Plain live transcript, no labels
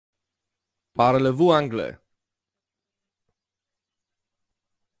Parlez-vous anglais?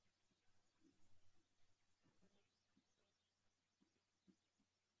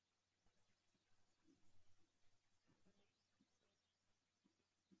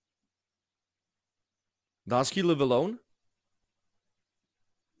 Does he live alone?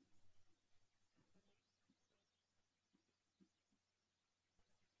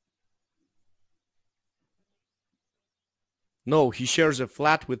 No, he shares a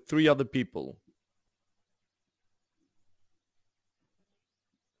flat with 3 other people.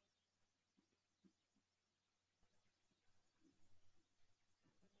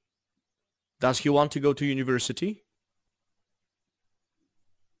 Does he want to go to university?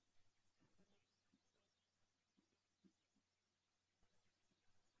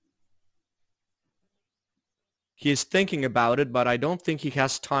 He is thinking about it, but I don't think he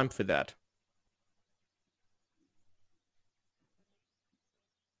has time for that.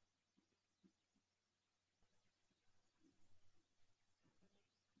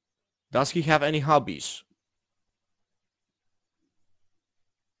 Does he have any hobbies?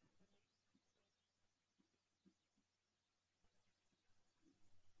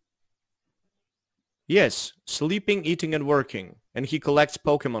 Yes, sleeping, eating and working, and he collects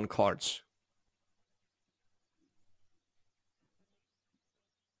Pokemon cards.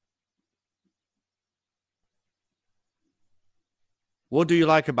 What do you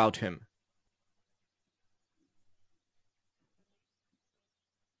like about him?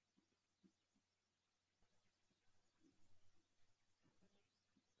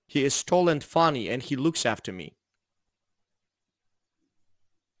 He is tall and funny, and he looks after me.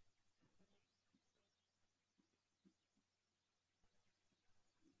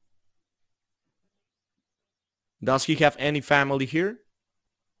 Does he have any family here?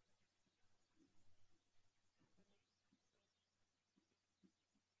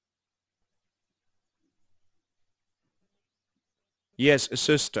 Yes, a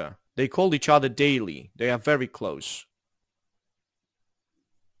sister. They call each other daily. They are very close.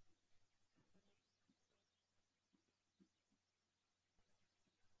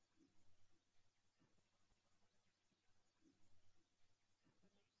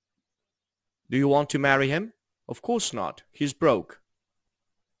 Do you want to marry him? Of course not. He's broke.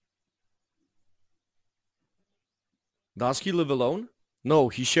 Does he live alone? No,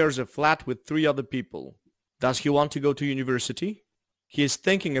 he shares a flat with 3 other people. Does he want to go to university? He is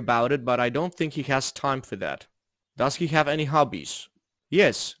thinking about it, but I don't think he has time for that. Does he have any hobbies?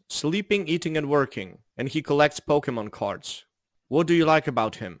 Yes, sleeping, eating and working, and he collects Pokemon cards. What do you like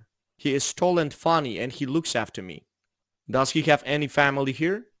about him? He is tall and funny, and he looks after me. Does he have any family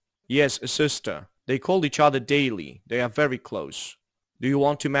here? Yes, a sister. They call each other daily. They are very close. Do you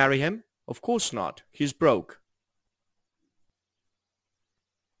want to marry him? Of course not. He's broke.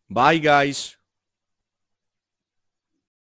 Bye, guys.